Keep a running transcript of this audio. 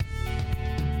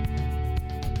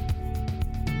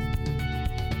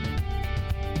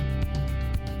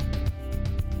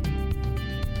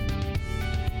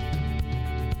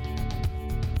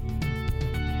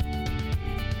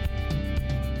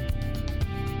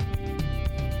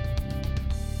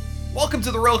Welcome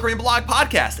to the Royal Caribbean Blog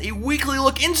Podcast, a weekly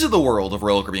look into the world of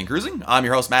Royal Caribbean cruising. I'm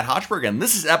your host, Matt Hochberg, and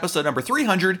this is episode number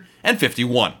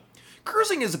 351.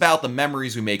 Cruising is about the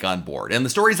memories we make on board, and the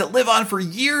stories that live on for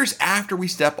years after we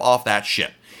step off that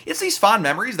ship. It's these fond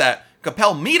memories that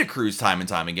compel me to cruise time and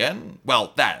time again.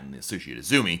 Well, that and the Sushi to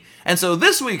Izumi. And so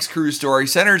this week's cruise story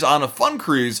centers on a fun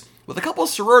cruise with a couple of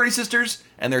sorority sisters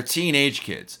and their teenage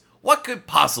kids. What could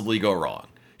possibly go wrong?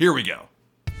 Here we go.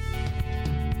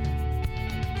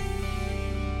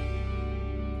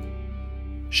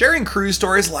 Sharing cruise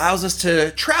stories allows us to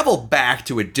travel back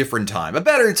to a different time, a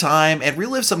better time, and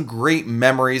relive some great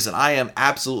memories, and I am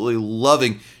absolutely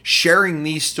loving sharing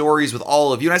these stories with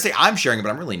all of you. And I say I'm sharing it, but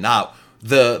I'm really not.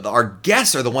 Our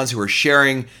guests are the ones who are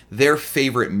sharing their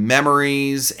favorite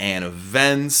memories and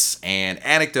events and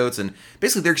anecdotes and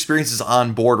basically their experiences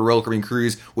on board a Royal Caribbean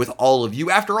cruise with all of you.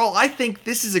 After all, I think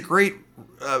this is a great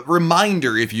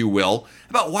reminder, if you will,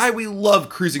 about why we love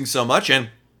cruising so much.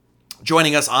 And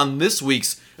joining us on this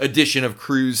week's edition of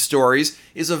Cruise Stories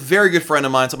is a very good friend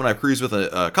of mine, someone I've cruised with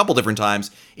a couple different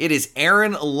times. It is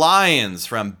Erin Lyons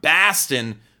from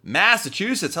Boston,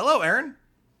 Massachusetts. Hello, Erin.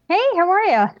 Hey, how are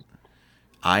you?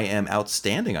 I am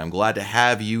outstanding. I'm glad to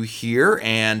have you here.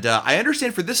 And I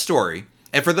understand for this story,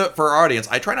 and for our audience,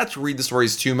 I try not to read the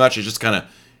stories too much. I just kind of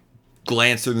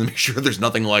glance through them to make sure there's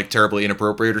nothing like terribly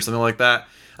inappropriate or something like that.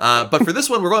 But for this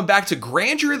one, we're going back to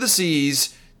Grandeur of the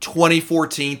Seas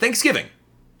 2014 Thanksgiving.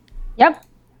 Yep.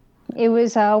 It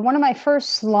was one of my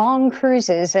first long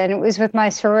cruises, and it was with my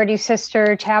sorority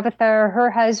sister, Tabitha, her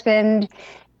husband,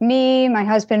 me, my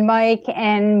husband, Mike,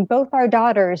 and both our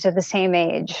daughters are the same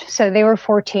age. So they were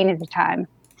 14 at the time.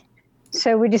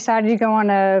 So we decided to go on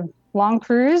a long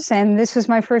cruise, and this was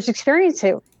my first experience.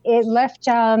 It left,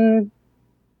 where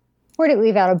did it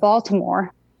leave out of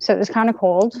Baltimore? So it was kind of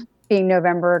cold, being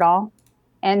November at all,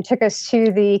 and took us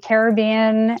to the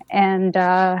Caribbean and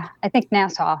I think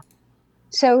Nassau.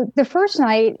 So the first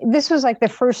night, this was like the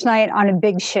first night on a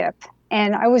big ship.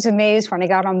 And I was amazed when I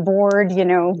got on board,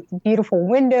 beautiful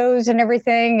windows and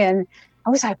everything. And I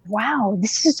was like, wow,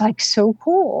 this is like so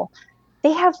cool.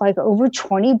 They have like over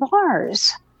 20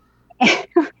 bars.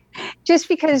 Just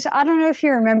because, I don't know if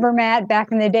you remember, Matt,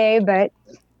 back in the day, but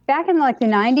back in like the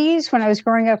 90s, when I was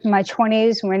growing up in my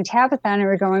 20s, when Tabitha and I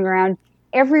were going around,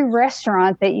 every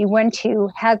restaurant that you went to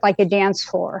had like a dance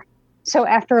floor. So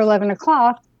after 11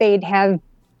 o'clock, they'd have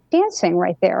dancing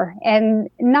right there.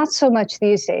 And not so much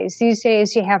these days. These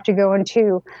days, you have to go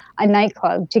into a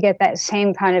nightclub to get that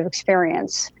same kind of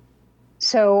experience.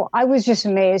 So I was just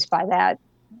amazed by that.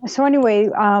 So anyway,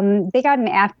 they got an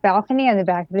aft balcony on the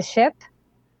back of the ship.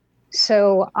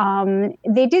 So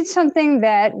they did something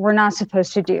that we're not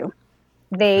supposed to do.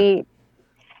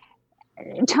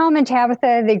 Tom and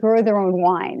Tabitha, they grow their own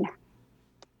wine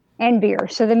and beer.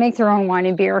 So they make their own wine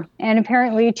and beer. And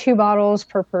apparently 2 bottles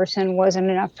per person wasn't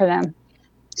enough for them.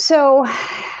 So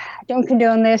don't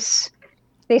condone this.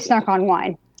 They snuck on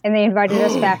wine and they invited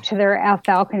us back to their aft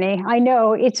balcony. I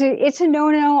know it's a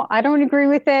no-no. I don't agree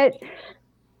with it.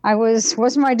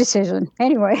 Wasn't my decision.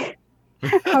 Anyway,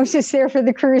 I was just there for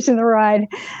the cruise and the ride.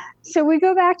 So we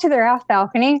go back to their aft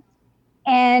balcony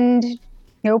and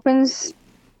he opens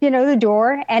the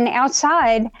door, and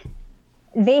outside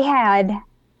they had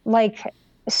like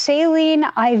saline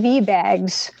IV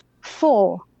bags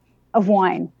full of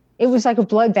wine. It was like a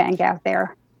blood bank out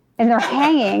there, and they're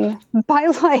hanging by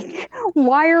like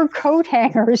wire coat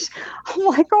hangers. I'm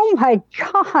like, oh my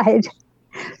God.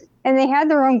 And they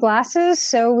had their own glasses.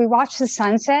 So we watched the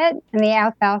sunset in the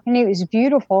aft balcony. It was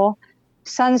beautiful.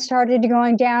 Sun started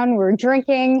going down. We were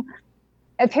drinking.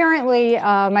 Apparently,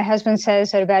 my husband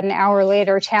says that about an hour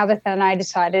later, Tabitha and I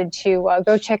decided to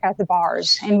go check out the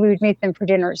bars, and we would meet them for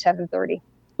dinner at 7:30,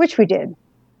 which we did.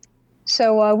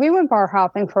 So we went bar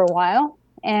hopping for a while,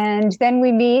 and then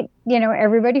we meet,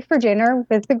 everybody for dinner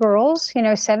with the girls,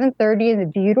 7:30 in the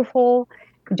beautiful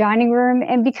dining room.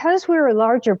 And because we were a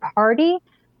larger party,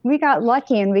 we got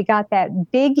lucky and we got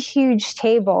that big, huge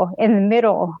table in the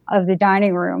middle of the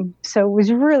dining room. So it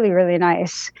was really, really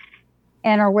nice.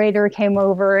 And our waiter came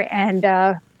over, and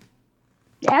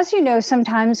as you know,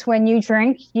 sometimes when you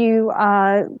drink, you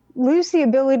lose the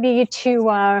ability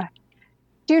to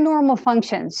do normal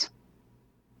functions,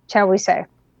 shall we say.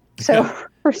 So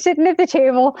we're sitting at the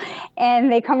table,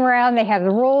 and they come around, they have the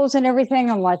rolls and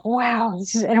everything. I'm like, wow,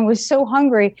 and I was so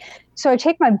hungry. So I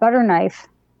take my butter knife,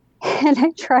 and I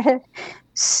try to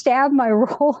stab my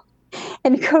roll,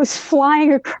 and it goes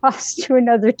flying across to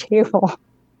another table.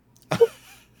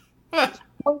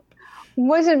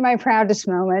 Wasn't my proudest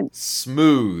moment.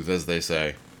 Smooth, as they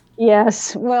say.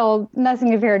 Yes. Well,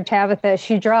 nothing compared to Tabitha.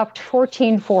 She dropped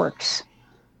 14 forks.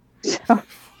 So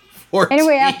 14.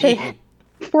 Anyway, after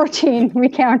 14, we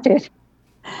counted.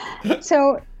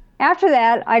 So after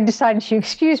that, I decided to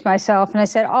excuse myself, and I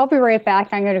said, I'll be right back.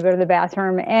 I'm going to go to the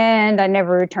bathroom. And I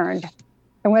never returned.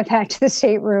 I went back to the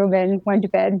stateroom and went to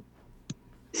bed.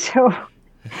 So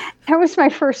that was my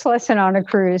first lesson on a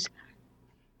cruise.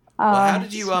 Well,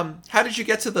 how did you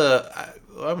get to the,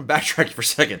 I'm backtracking for a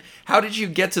second. How did you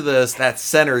get to that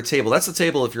center table? That's the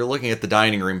table if you're looking at the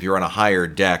dining room, if you're on a higher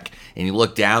deck and you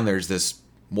look down, there's this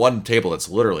one table that's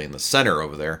literally in the center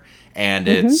over there. And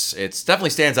it's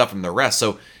definitely stands out from the rest.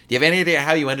 So do you have any idea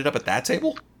how you ended up at that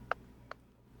table?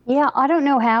 Yeah, I don't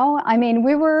know how. I mean,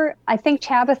 I think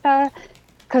Tabitha,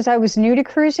 because I was new to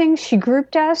cruising, she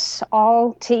grouped us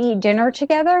all to eat dinner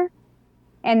together.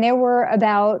 And there were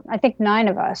about, I think, 9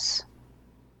 of us.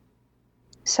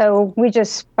 So we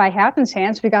just, by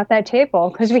happenstance, we got that table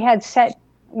because we had set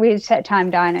time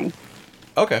dining.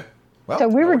 Okay. Well, so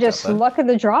we were just luck of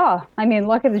the draw. I mean,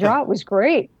 luck of the draw. It was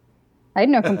great. I had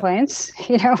no complaints,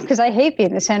 because I hate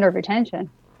being the center of attention.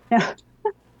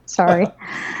 Sorry.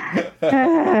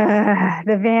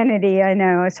 The vanity, I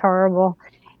know, it's horrible.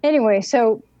 Anyway,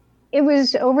 so it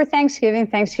was over Thanksgiving.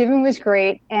 Thanksgiving was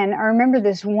great. And I remember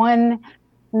this one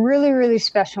really, really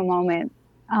special moment.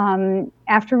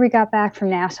 After we got back from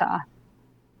Nassau,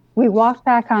 we walked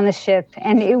back on the ship,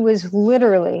 and it was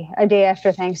literally a day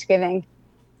after Thanksgiving.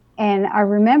 And I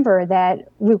remember that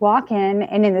we walk in,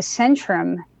 and in the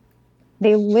Centrum,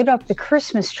 they lit up the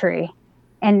Christmas tree.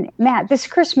 And Matt, this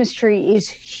Christmas tree is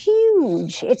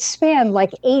huge. It spanned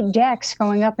like 8 decks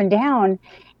going up and down.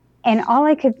 And all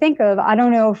I could think of, I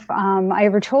don't know if I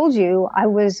ever told you,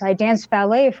 I danced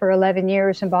ballet for 11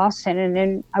 years in Boston, and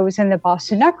then I was in the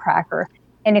Boston Nutcracker.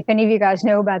 And if any of you guys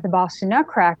know about the Boston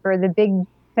Nutcracker, the big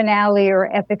finale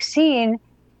or epic scene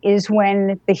is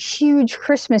when the huge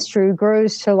Christmas tree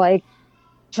grows to like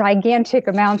gigantic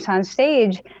amounts on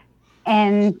stage.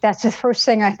 And that's the first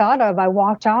thing I thought of. I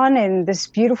walked on, and this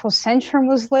beautiful Centrum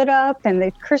was lit up, and the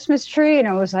Christmas tree, and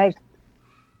I was like,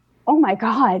 oh my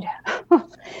God.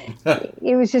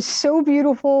 It was just so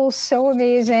beautiful, so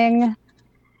amazing.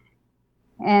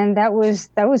 And that was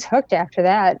hooked after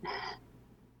that.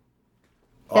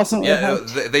 Awesome.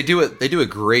 Definitely they do a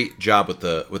great job with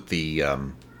the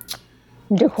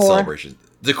decor. Celebration.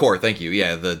 Decor, thank you.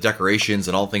 Yeah, the decorations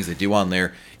and all the things they do on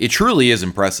there. It truly is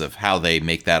impressive how they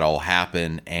make that all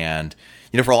happen. And,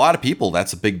 for a lot of people,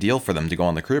 that's a big deal for them to go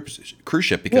on the cruise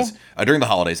ship because during the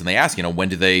holidays, and they ask, when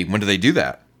do they do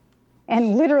that?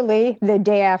 And literally the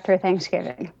day after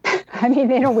Thanksgiving. I mean,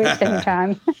 they don't waste any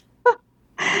time.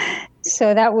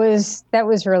 So that was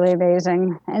really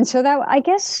amazing. And so that, I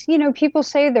guess, people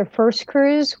say their first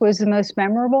cruise was the most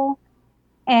memorable.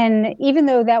 And even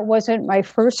though that wasn't my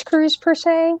first cruise per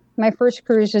se, my first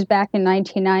cruise was back in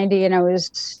 1990, and I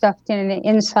was stuffed in an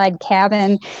inside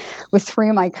cabin with 3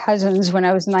 of my cousins when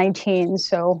I was 19.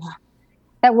 So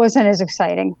that wasn't as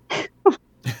exciting.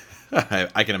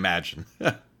 I can imagine.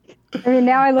 I mean,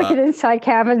 now I look at inside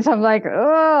cabins, I'm like,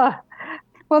 oh,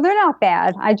 well, they're not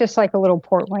bad. I just like a little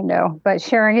port window, but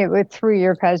sharing it with 3 of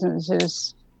your cousins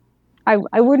is,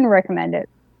 I wouldn't recommend it.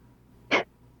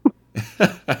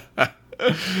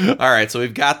 All right, so we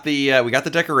got the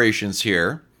decorations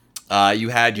here. You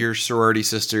had your sorority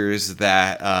sisters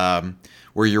that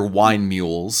were your wine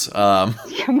mules. My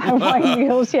wine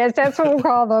mules, yes, that's what we'll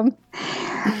call them.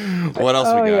 What else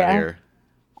we got here?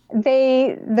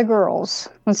 The girls.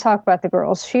 Let's talk about the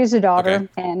girls. She's a daughter,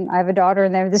 and I have a daughter,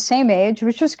 and they're the same age,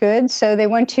 which was good. So they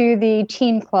went to the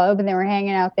teen club, and they were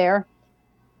hanging out there.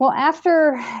 Well,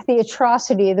 after the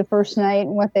atrocity of the first night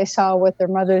and what they saw what their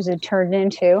mothers had turned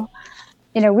into,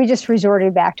 we just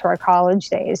resorted back to our college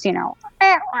days,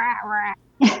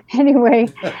 Anyway,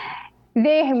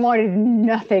 they wanted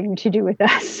nothing to do with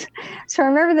us. So I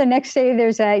remember the next day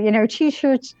there's a,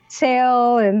 T-shirt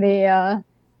sale and the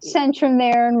Centrum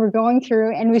there, and we're going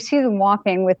through, and we see them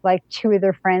walking with like 2 of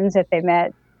their friends that they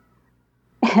met.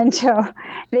 And so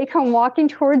they come walking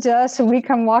towards us, and we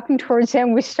come walking towards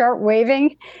them. We start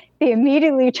waving. They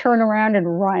immediately turn around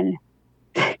and run.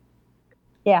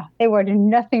 Yeah, they wanted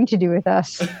nothing to do with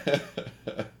us.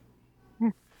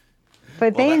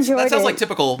 But they enjoyed it. That sounds like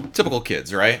typical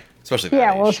kids, right? Especially that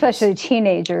yeah, age. well, especially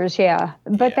teenagers, yeah.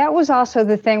 But that was also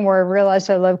the thing where I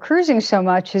realized I love cruising so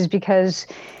much is because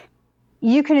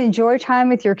you can enjoy time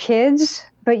with your kids,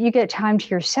 but you get time to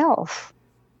yourself.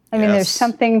 I mean, there's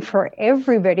something for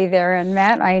everybody there. And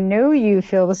Matt, I know you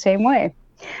feel the same way.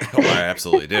 Oh, I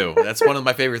absolutely do. That's one of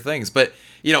my favorite things. But,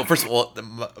 first of all,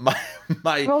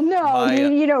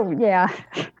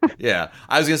 yeah,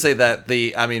 I was going to say that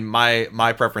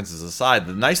my preferences aside,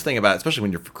 the nice thing about it, especially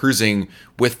when you're cruising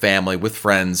with family, with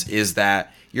friends, is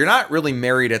that you're not really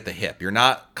married at the hip. You're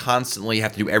not constantly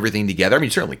have to do everything together. I mean,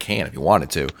 you certainly can if you wanted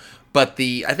to. But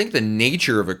I think the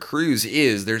nature of a cruise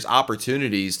is there's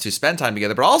opportunities to spend time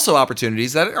together, but also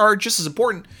opportunities that are just as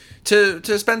important to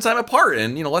spend time apart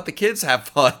and, let the kids have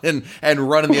fun and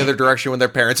run in the other direction when their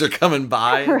parents are coming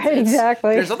by. Right,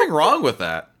 exactly. There's nothing wrong with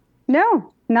that.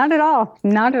 No, not at all.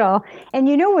 Not at all. And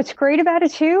you know what's great about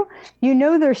it too?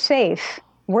 They're safe.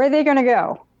 Where are they going to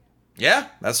go? Yeah,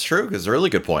 that's true. Because it's a really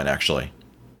good point, actually.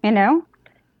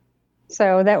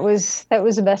 So that was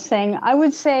the best thing. I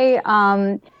would say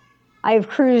I've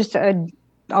cruised a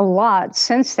lot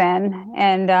since then.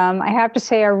 And I have to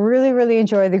say I really, really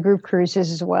enjoy the group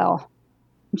cruises as well.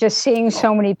 Just seeing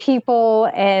so many people,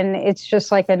 and it's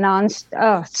just like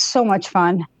it's so much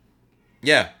fun.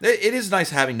 Yeah, it is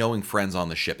nice knowing friends on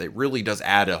the ship. It really does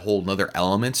add a whole nother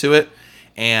element to it.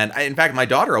 And in fact, my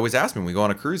daughter always asks me when we go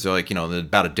on a cruise, like,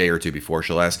 about a day or two before,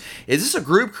 she'll ask, is this a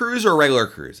group cruise or a regular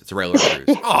cruise? It's a regular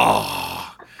cruise.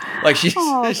 Oh, like she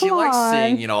likes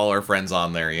seeing, all her friends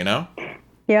on there,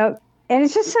 Yep. And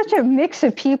it's just such a mix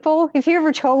of people. If you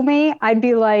ever told me I'd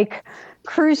be like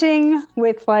cruising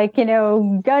with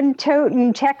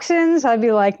gun-toting Texans, I'd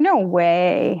be like, no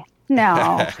way.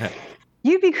 No.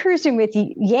 You'd be cruising with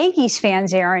Yankees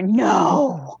fans, Aaron.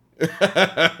 No.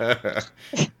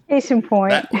 Case in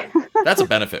point. That's a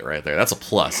benefit right there. That's a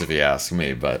plus if you ask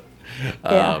me. But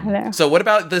so what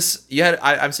about this?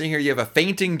 I'm sitting here. You have a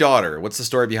fainting daughter. What's the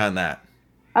story behind that?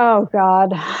 Oh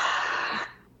God.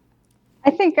 I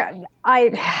think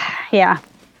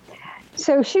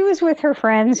So she was with her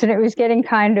friends, and it was getting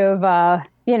kind of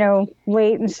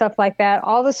late and stuff like that.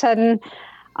 All of a sudden,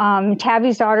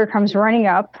 Tabby's daughter comes running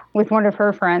up with one of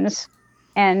her friends,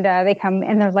 and they come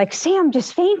and they're like, Sam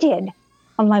just fainted.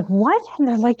 I'm like, what? And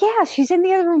they're like, yeah, she's in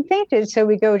the other room fainted. So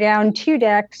we go down 2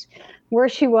 decks where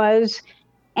she was,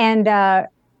 and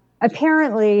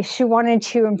apparently she wanted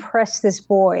to impress this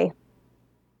boy.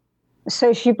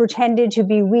 So she pretended to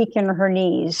be weak in her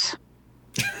knees.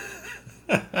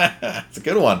 It's a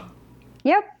good one.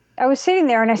 Yep. I was sitting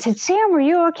there and I said, Sam, are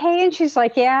you okay? And she's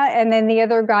like, yeah. And then the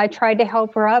other guy tried to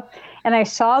help her up. And I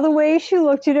saw the way she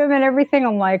looked at him and everything.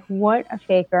 I'm like, what a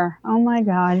faker. Oh, my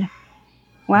God.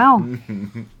 Wow. Well,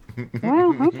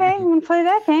 okay. I'm going to play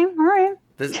that game. All right.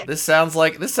 This sounds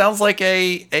like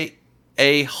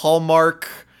a Hallmark,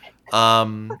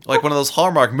 like one of those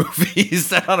Hallmark movies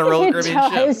set on a Royal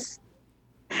Caribbean ship.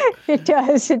 It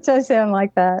does. It does sound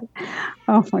like that.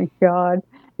 Oh, my God.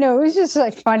 No, it was just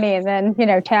like funny. And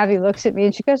then, Tabby looks at me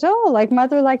and she goes, oh, like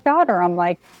mother, like daughter. I'm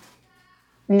like,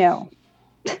 no.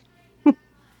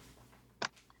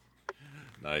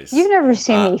 Nice. You've never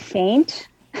seen me faint.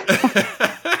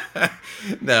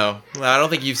 No, I don't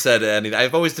think you've said anything.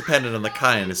 I've always depended on the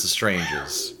kindness of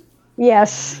strangers.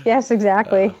 Yes,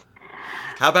 exactly.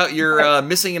 How about your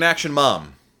missing in action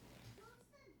mom?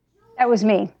 That was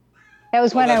me. That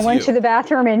was when I went to the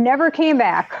bathroom and never came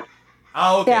back.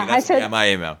 Oh, okay. Yeah, my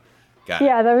email. Got it.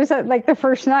 Yeah, that was like the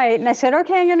first night. And I said,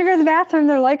 okay, I'm going to go to the bathroom.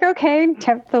 They're like, okay.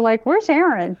 They're like, where's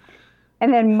Aaron?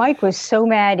 And then Mike was so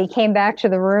mad. He came back to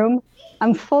the room.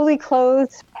 I'm fully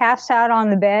clothed, passed out on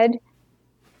the bed.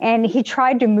 And he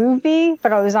tried to move me,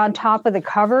 but I was on top of the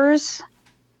covers.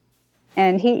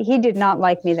 And he did not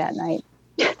like me that night.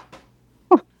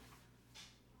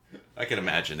 I can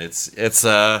imagine. It's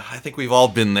I think we've all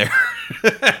been there.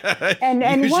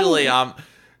 And usually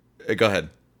go ahead.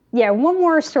 Yeah, one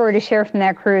more story to share from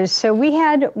that cruise. So we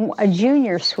had a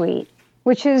junior suite,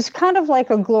 which is kind of like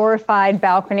a glorified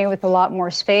balcony with a lot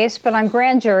more space, but on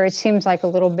grandeur it seems like a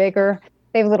little bigger.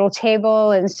 They have a little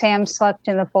table, and Sam slept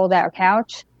in the fold-out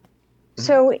couch. Mm-hmm.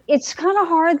 So it's kind of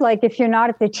hard, like if you're not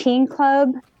at the teen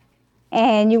club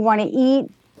and you want to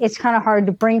eat, it's kind of hard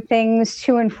to bring things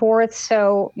to and forth.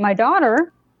 So my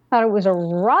daughter thought it was a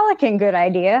rollicking good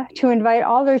idea to invite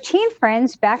all their teen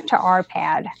friends back to our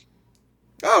pad.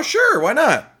 Oh, sure. Why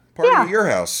not? Party at your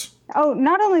house. Oh,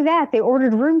 not only that, they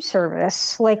ordered room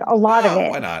service, like a lot of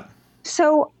it. Why not?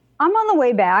 So I'm on the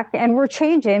way back, and we're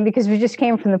changing because we just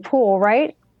came from the pool,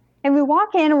 right? And we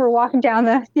walk in, and we're walking down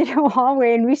the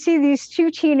hallway, and we see these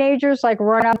 2 teenagers like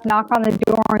run up, knock on the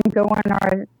door, and go in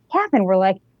our cabin. We're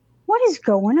like, what is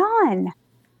going on?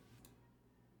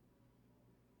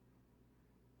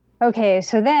 Okay,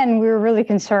 so then we were really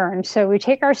concerned. So we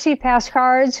take our SeaPass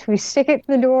cards, we stick it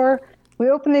in the door, we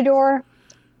open the door,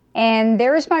 and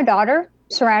there's my daughter,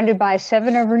 surrounded by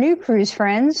 7 of her new cruise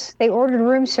friends. They ordered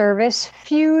room service,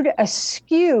 feud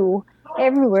askew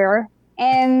everywhere,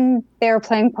 and they're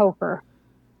playing poker.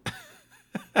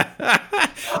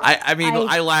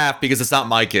 I laugh because it's not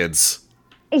my kids.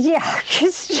 Yeah,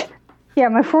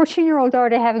 my 14-year-old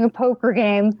daughter having a poker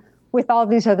game with all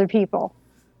these other people.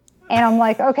 And I'm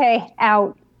like, okay,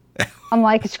 out. I'm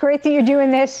like, it's great that you're doing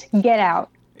this. Get out.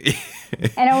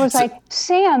 And I was like,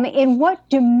 Sam, in what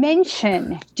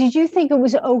dimension did you think it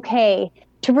was okay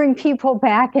to bring people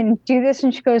back and do this?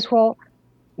 And she goes, well,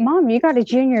 Mom, you got a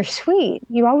junior suite.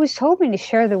 You always told me to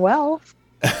share the wealth.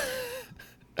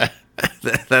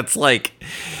 That's like,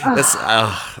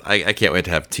 I can't wait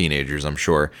to have teenagers, I'm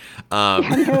sure. But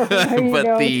that's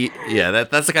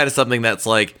the kind of something that's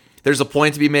like, there's a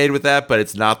point to be made with that, but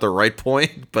it's not the right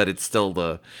point, but it's still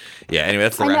anyway,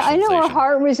 that's the rationalization. I know her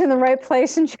heart was in the right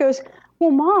place, and she goes,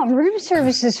 well, Mom, room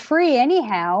service is free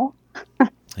anyhow.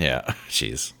 Yeah,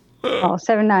 jeez. Oh,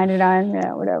 $7.99,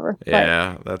 yeah, whatever.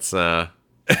 Yeah, but,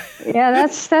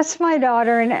 that's my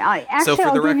daughter, and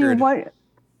I'll give you what...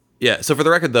 Yeah, so for the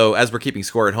record, though, as we're keeping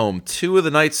score at home, 2 of the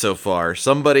nights so far,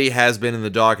 somebody has been in the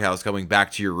doghouse coming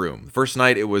back to your room. The first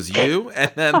night, it was you,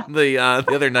 and then the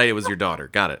other night, it was your daughter.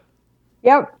 Got it.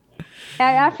 Yep.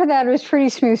 And after that, it was pretty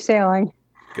smooth sailing.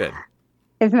 Good.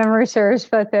 If memory serves,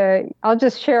 but I'll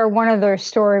just share one other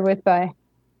story with my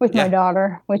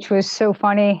daughter, which was so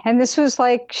funny. And this was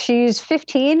like, she's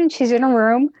 15, and she's in a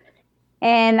room,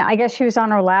 and I guess she was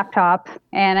on her laptop,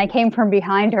 and I came from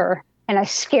behind her, and I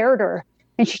scared her.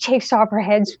 And she takes off her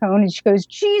headphone and she goes,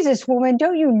 Jesus, woman,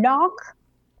 don't you knock?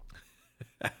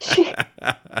 She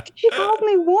called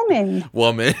me woman.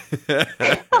 Woman.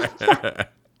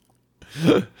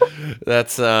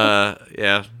 That's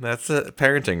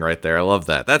parenting right there. I love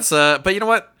that. That's but you know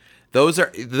what?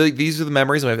 These are the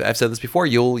memories. I've said this before.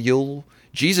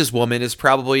 Jesus woman is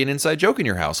probably an inside joke in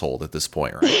your household at this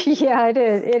point, right? Yeah,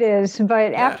 it is.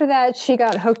 But after that, she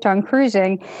got hooked on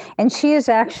cruising. And she is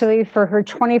actually, for her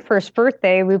 21st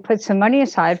birthday, we put some money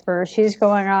aside for her. She's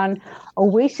going on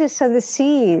Oasis of the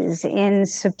Seas in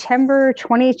September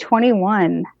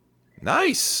 2021.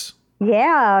 Nice.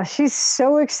 Yeah, she's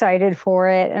so excited for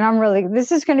it. And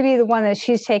this is going to be the one that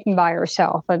she's taking by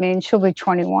herself. I mean, she'll be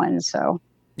 21, so.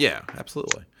 Yeah,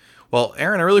 absolutely. Well,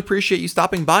 Aaron, I really appreciate you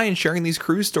stopping by and sharing these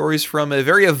cruise stories from a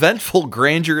very eventful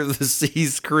Grandeur of the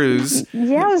Seas cruise.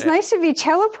 Yeah, it was nice to be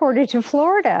teleported to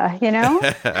Florida, you know?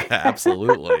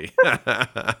 Absolutely.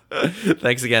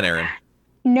 Thanks again, Aaron.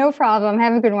 No problem.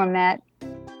 Have a good one, Matt.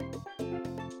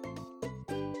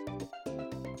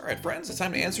 All right, friends, it's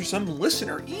time to answer some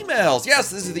listener emails.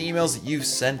 Yes, these are the emails that you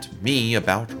sent me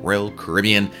about Royal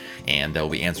Caribbean, and I'll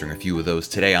be answering a few of those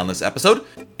today on this episode.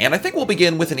 And I think we'll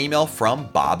begin with an email from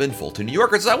Bob in Fulton, New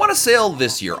York. It says, I want to sail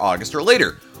this year, August or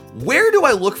later. Where do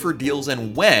I look for deals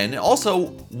and when? Also,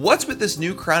 what's with this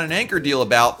new Crown and Anchor deal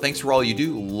about? Thanks for all you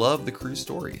do. Love the cruise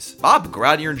stories. Bob,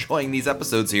 glad you're enjoying these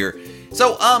episodes here.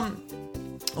 So,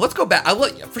 let's go back.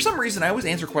 For some reason, I always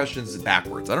answer questions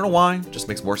backwards. I don't know why. It just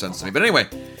makes more sense to me. But anyway,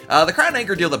 the Crown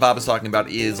Anchor deal that Bob is talking about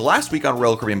is last week on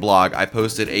Royal Caribbean blog, I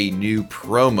posted a new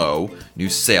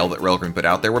sale that Royal Caribbean put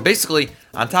out there, where basically,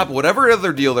 on top of whatever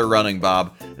other deal they're running,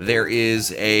 Bob, there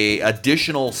is a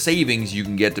additional savings you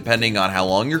can get depending on how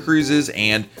long your cruise is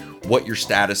and what your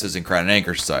status is in Crown and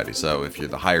Anchor Society. So if you're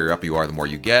the higher up you are, the more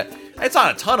you get. It's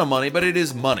not a ton of money, but it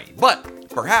is money. But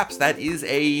perhaps that is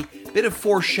a bit of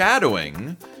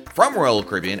foreshadowing from Royal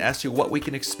Caribbean as to what we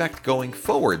can expect going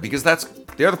forward, because that's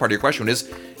the other part of your question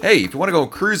is, hey, if you want to go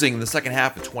cruising in the second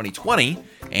half of 2020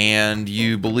 and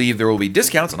you believe there will be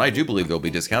discounts, and I do believe there will be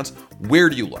discounts, where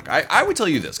do you look? I would tell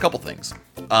you this, couple things.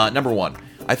 Number one,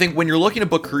 I think when you're looking to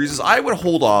book cruises, I would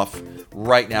hold off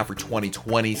right now for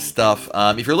 2020 stuff.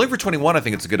 If you're looking for 21, I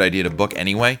think it's a good idea to book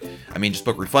anyway. I mean, just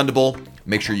book refundable.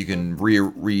 Make sure you can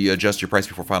readjust your price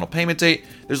before final payment date.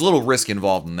 There's a little risk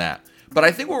involved in that. But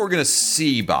I think what we're going to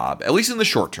see, Bob, at least in the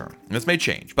short term, and this may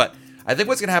change, but I think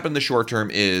what's going to happen in the short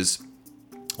term is,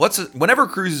 whenever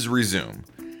cruises resume,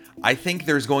 I think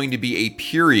there's going to be a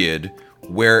period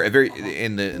where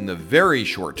in the very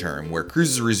short term where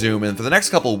cruises resume, and for the next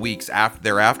couple of weeks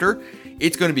thereafter,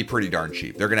 it's going to be pretty darn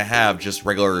cheap. They're going to have just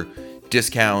regular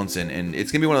discounts, and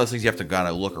it's going to be one of those things you have to kind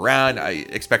of look around. I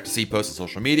expect to see posts on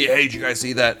social media, hey, did you guys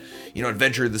see that,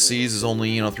 Adventure of the Seas is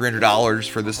only, $300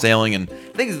 for this sailing, and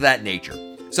things of that nature.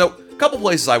 So, a couple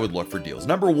places I would look for deals.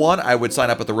 Number one, I would sign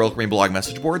up at the Royal Caribbean blog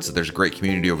message boards. There's a great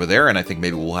community over there, and I think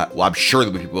maybe I'm sure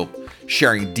there'll be people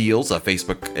sharing deals.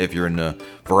 Facebook, if you're in a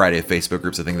variety of Facebook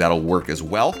groups, I think that'll work as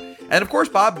well. And of course,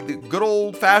 Bob, the good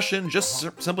old-fashioned, just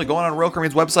simply going on Royal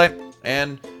Caribbean's website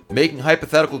and making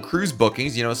hypothetical cruise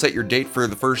bookings. Set your date for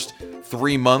the first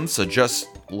 3 months, adjust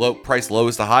price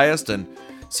lowest to highest, and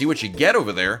see what you get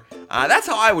over there. That's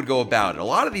how I would go about it. A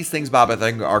lot of these things, Bob, I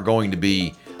think are going to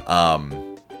be, kind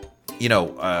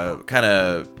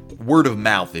of word of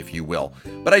mouth, if you will.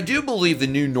 But I do believe the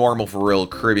new normal for Royal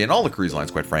Caribbean, all the cruise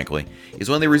lines, quite frankly, is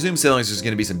when they resume sailings, there's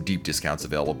going to be some deep discounts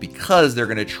available, because they're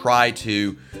going to try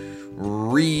to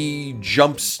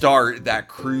jumpstart that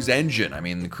cruise engine. I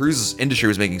mean, the cruise industry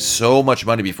was making so much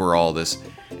money before all this,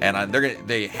 and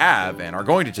they have and are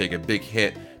going to take a big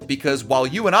hit because while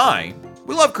you and I,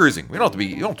 we love cruising. You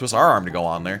don't twist our arm to go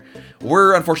on there.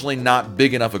 We're unfortunately not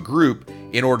big enough a group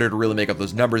in order to really make up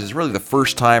those numbers. It's really the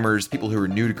first timers, people who are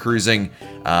new to cruising,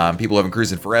 people who haven't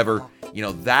cruised in forever. You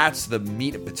know, that's the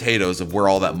meat and potatoes of where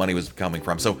all that money was coming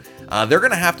from. So they're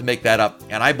going to have to make that up,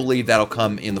 and I believe that'll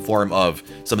come in the form of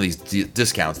some of these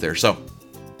discounts there. So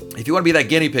if you want to be that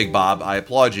guinea pig, Bob, I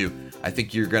applaud you. I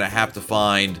think you're going to have to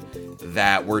find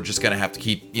that we're just going to have to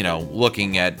keep,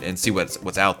 looking at and see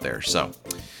what's out there. So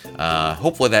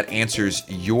hopefully that answers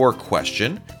your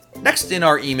question. Next in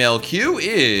our email queue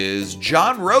is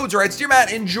John Rhodes writes, Dear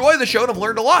Matt, enjoy the show and I've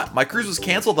learned a lot. My cruise was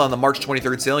canceled on the March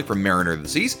 23rd sailing from Mariner of the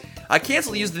Seas. I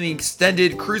canceled using the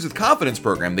extended Cruise with Confidence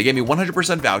program. They gave me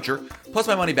 100% voucher, plus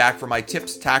my money back for my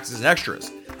tips, taxes, and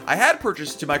extras. I had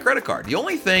purchased to my credit card. The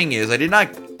only thing I did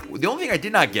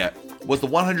not get was the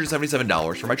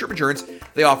 $177 for my trip insurance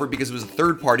they offered because it was a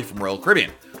third party from Royal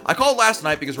Caribbean. I called last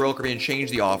night because Royal Caribbean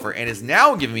changed the offer and is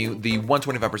now giving me the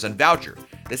 125% voucher.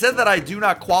 They said that I do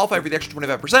not qualify for the extra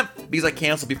 25% because I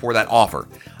canceled before that offer.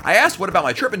 I asked what about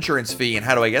my trip insurance fee and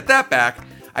how do I get that back?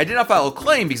 I did not file a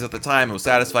claim because at the time I was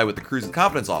satisfied with the Cruise with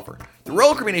Confidence offer. The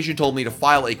Royal Caribbean agent told me to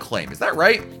file a claim. Is that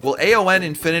right? Will Aon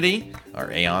Infinity,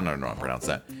 or Aon, I don't know how to pronounce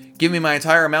that, give me my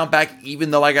entire amount back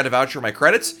even though I got a voucher for my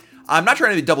credits? I'm not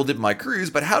trying to double dip my cruise,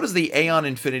 but how does the Aon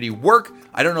Infinity work?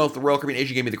 I don't know if the Royal Caribbean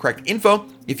agent gave me the correct info.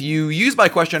 If you use my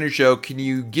question on your show, can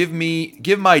you give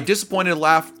my disappointed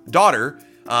daughter,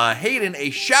 Hayden, a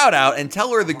shout out and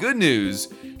tell her the good news?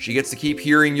 She gets to keep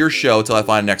hearing your show till I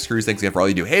find the next cruise. Thanks again for all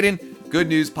you do. Hayden, good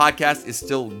news, podcast is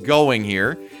still going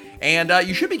here. And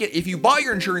you should be if you bought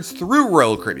your insurance through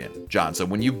Royal Caribbean, John. So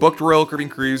when you booked Royal Caribbean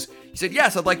cruise, you said,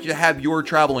 yes, I'd like you to have your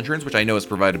travel insurance, which I know is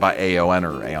provided by Aon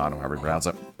or Aon, however you pronounce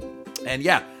it. And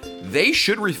yeah, they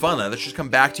should refund that. That should come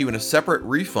back to you in a separate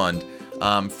refund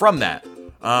from that.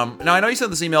 Now, I know you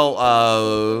sent this email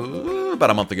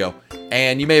about a month ago,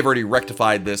 and you may have already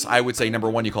rectified this. I would say, number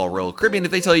one, you call Royal Caribbean.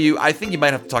 If they tell you, I think you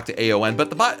might have to talk to Aon.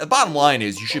 But the bottom line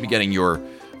is you should be getting your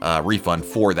refund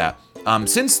for that.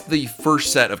 Since the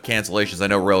first set of cancellations, I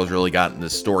know Royal has really gotten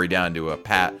this story down to a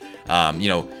pat.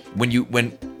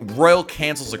 When Royal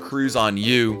cancels a cruise on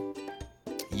you,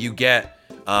 you get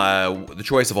the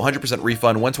choice of 100%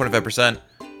 refund, 125%,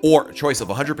 or a choice of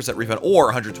 100% refund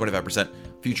or 125%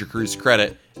 future cruise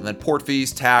credit, and then port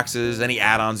fees, taxes, any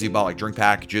add-ons you bought like drink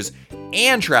packages,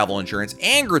 and travel insurance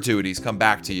and gratuities come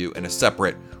back to you in a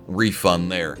separate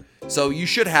refund there. So you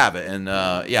should have it, and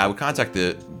I would contact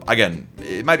again,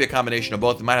 it might be a combination of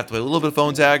both. You might have to play a little bit of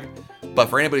phone tag, but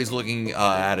for anybody who's looking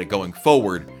at it going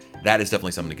forward, that is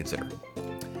definitely something to consider.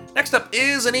 Next up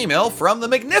is an email from the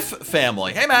McNiff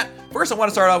family. Hey Matt, first I want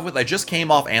to start off with I just came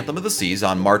off Anthem of the Seas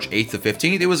on March 8th to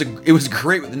 15th. It was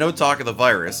great with no talk of the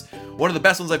virus. One of the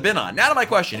best ones I've been on. Now to my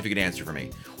question, if you could answer for me.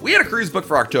 We had a cruise booked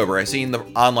for October. I seen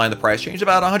online the price changed,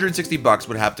 about $160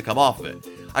 would have to come off of it.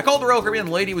 I called the Royal Caribbean,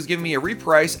 the lady was giving me a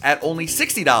reprice at only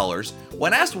 $60.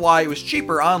 When asked why it was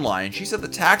cheaper online, she said the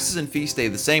taxes and fees stay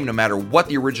the same no matter what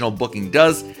the original booking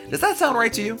does. Does that sound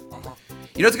right to you?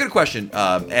 You know, it's a good question,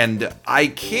 and I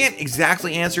can't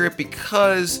exactly answer it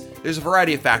because there's a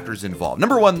variety of factors involved.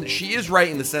 Number one, she is right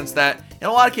in the sense that in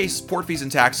a lot of cases, port fees and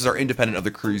taxes are independent of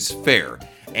the cruise fare.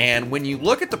 And when you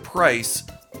look at the price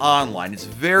online, it's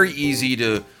very easy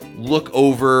to look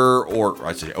over, or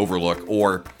I say overlook,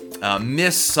 or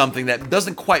miss something that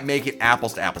doesn't quite make it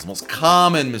apples to apples. The most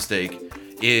common mistake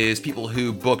is people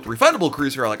who booked refundable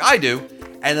cruise fare like I do,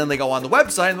 and then they go on the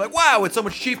website and they're like, wow, it's so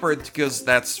much cheaper because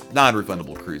that's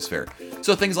non-refundable cruise fare.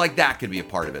 So things like that could be a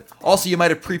part of it. Also, you might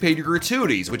have prepaid your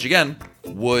gratuities, which again,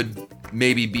 would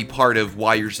maybe be part of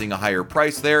why you're seeing a higher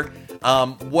price there.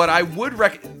 What I would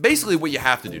basically what you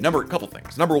have to do, a couple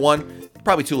things. Number one,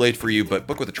 probably too late for you, but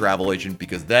book with a travel agent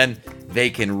because then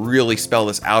they can really spell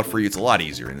this out for you. It's a lot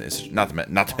easier, and it's not to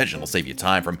mention it'll save you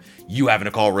time from you having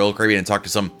to call Royal Caribbean and talk to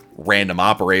some random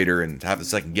operator and have to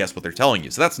second guess what they're telling you.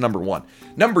 So that's number one.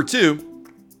 Number two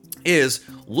is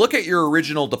look at your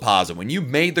original deposit. When you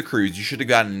made the cruise, you should have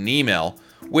gotten an email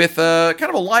with kind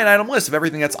of a line item list of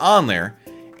everything that's on there.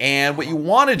 And what you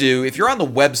want to do, if you're on the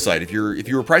website, if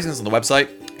you were pricing this on the website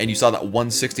and you saw that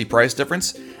 $160 price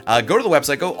difference, go to the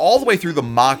website, go all the way through the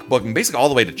mock booking, basically all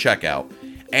the way to checkout.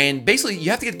 And basically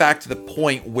you have to get back to the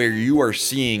point where you are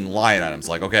seeing line items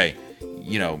like, okay,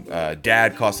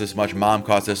 dad costs this much, mom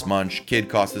costs this much, kid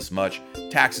costs this much,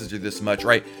 taxes are this much,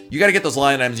 right? You got to get those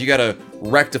line items, you got to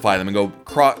rectify them and go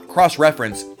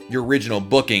cross-reference your original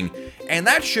booking. And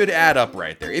that should add up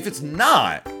right there. If it's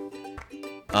not,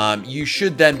 you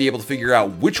should then be able to figure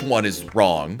out which one is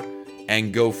wrong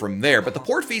and go from there. But the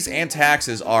port fees and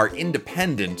taxes are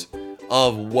independent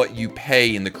of what you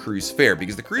pay in the cruise fare,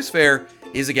 because the cruise fare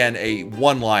is, again, a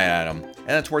one line item. And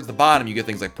then towards the bottom, you get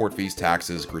things like port fees,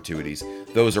 taxes, gratuities.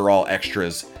 Those are all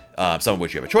extras, some of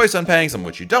which you have a choice on paying, some of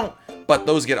which you don't, but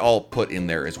those get all put in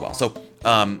there as well. So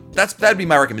that'd be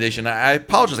my recommendation. I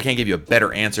apologize I can't give you a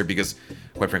better answer because,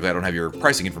 quite frankly, I don't have your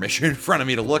pricing information in front of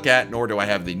me to look at, nor do I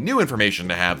have the new information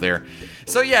to have there.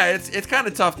 So yeah, it's kind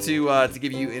of tough to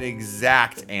give you an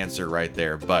exact answer right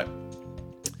there, but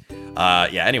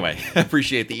yeah, anyway,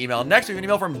 appreciate the email. Next, we have an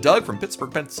email from Doug from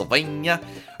Pittsburgh, Pennsylvania.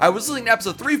 I was listening to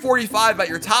episode 345 about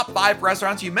your top 5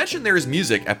 restaurants. You mentioned there is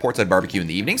music at Portside Barbecue in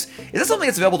the evenings. Is that something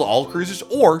that's available to all cruisers,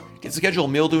 or can you schedule a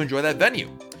meal to enjoy that venue?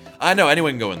 No,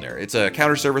 anyone can go in there. It's a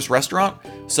counter service restaurant,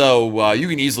 so you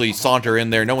can easily saunter in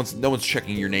there. No one's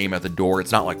checking your name at the door.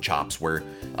 It's not like Chops where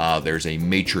there's a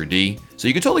maitre d'. So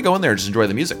you can totally go in there and just enjoy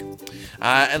the music.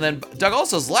 And then Doug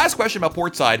also says, last question about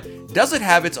Portside, does it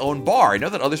have its own bar? I know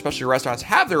that other specialty restaurants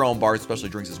have their own bars, especially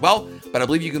drinks as well, but I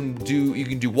believe you can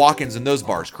do walk-ins in those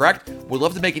bars, correct? Would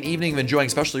love to make an evening of enjoying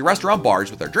specialty restaurant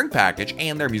bars with their drink package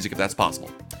and their music if that's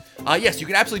possible. Yes, you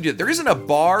can absolutely do it. There isn't a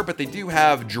bar, but they do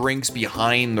have drinks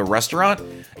behind the restaurant.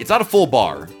 It's not a full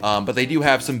bar, but they do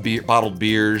have some bottled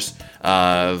beers.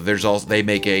 There's also, they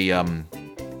make a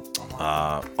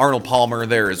Arnold Palmer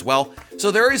there as well. So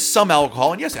there is some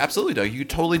alcohol, and yes, absolutely, Doug, you could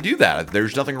totally do that.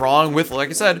 There's nothing wrong with, like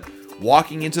I said,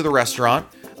 walking into the restaurant.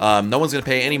 No one's going to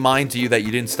pay any mind to you that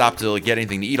you didn't stop to get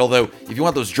anything to eat. Although, if you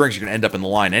want those drinks, you're going to end up in the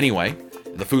line anyway.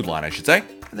 The food line, I should say.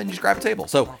 And then you just grab a table.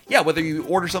 So, yeah, whether you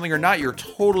order something or not, you're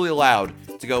totally allowed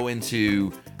to go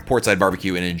into Portside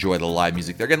Barbecue and enjoy the live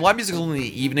music there. Again, live music is only in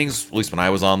the evenings, at least when I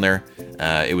was on there.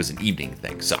 It was an evening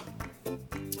thing, so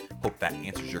hope that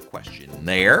answers your question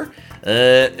there.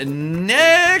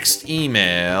 Next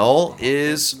email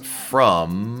is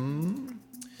from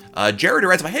Jared, who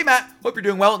writes, hey Matt, hope you're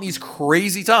doing well in these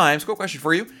crazy times. Quick question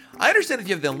for you. I understand if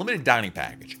you have the unlimited dining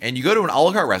package and you go to an a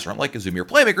la carte restaurant like Izumi or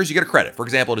Playmakers, you get a credit. For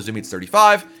example, at Izumi it's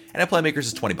 $35 and at Playmakers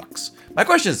it's $20. My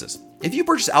question is this: if you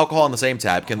purchase alcohol on the same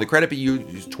tab, can the credit be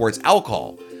used towards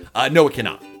alcohol? No, it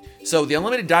cannot. So the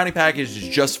unlimited dining package is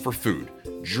just for food.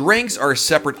 Drinks are a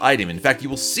separate item. In fact, you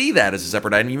will see that as a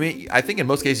separate item. I think in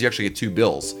most cases you actually get 2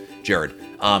 bills, Jared.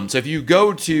 So if you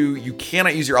you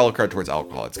cannot use your a la carte towards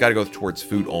alcohol. It's got to go towards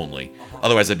food only.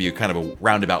 Otherwise, that'd be a kind of a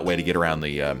roundabout way to get around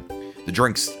the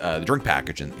drink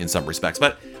package in some respects.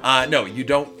 But no, you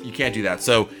can't do that.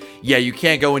 So yeah, you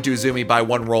can't go into Izumi, buy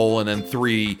 1 roll and then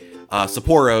 3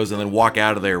 Sapporos and then walk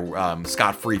out of there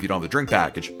scot-free if you don't have the drink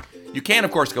package. You can,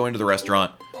 of course, go into the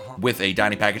restaurant with a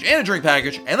dining package and a drink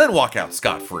package and then walk out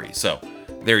scot-free. So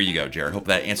there you go, Jared. Hope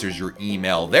that answers your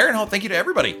email there. And thank you to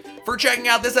everybody for checking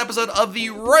out this episode of the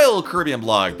Royal Caribbean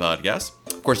Blog Podcast.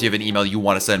 Of course, if you have an email you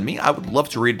want to send me, I would love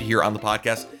to read it here on the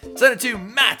podcast. Send it to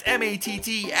Matt,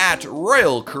 M-A-T-T, at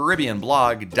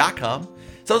RoyalCaribbeanBlog.com.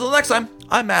 So until next time,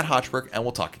 I'm Matt Hochberg, and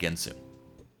we'll talk again soon.